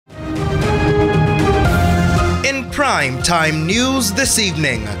Prime Time News this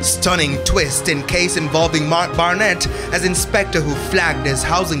evening. Stunning twist in case involving Mark Barnett as inspector who flagged his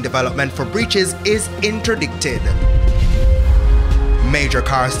housing development for breaches is interdicted. Major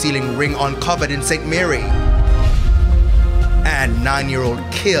car stealing ring uncovered in St. Mary. And 9-year-old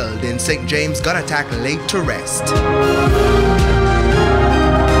killed in St. James gun attack laid to rest.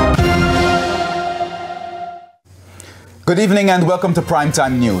 Good evening and welcome to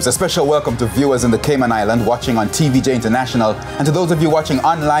Primetime News. A special welcome to viewers in the Cayman Island watching on TVJ International and to those of you watching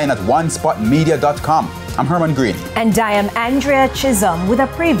online at onespotmedia.com. I'm Herman Green. And I am Andrea Chisholm with a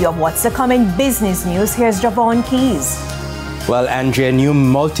preview of what's to come in business news. Here's Javon Keys. Well, Andrea, new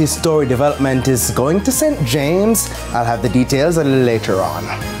multi-story development is going to St. James. I'll have the details a little later on.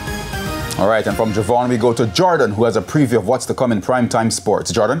 All right, and from Javon we go to Jordan, who has a preview of what's to come in Primetime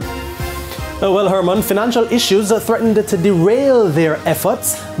Sports. Jordan? Well, Herman, financial issues threatened to derail their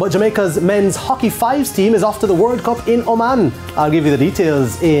efforts, but Jamaica's men's hockey fives team is off to the World Cup in Oman. I'll give you the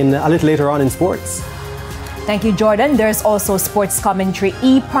details a little later on in sports. Thank you, Jordan. There's also sports commentary,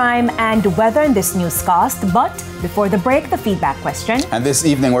 E-Prime, and weather in this newscast. But before the break, the feedback question. And this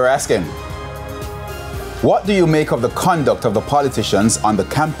evening we're asking, what do you make of the conduct of the politicians on the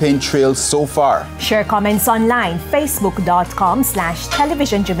campaign trail so far? Share comments online,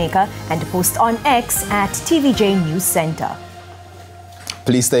 facebook.com/televisionjamaica, and post on X at TVJ News Center.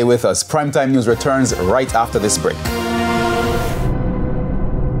 Please stay with us. Primetime News returns right after this break.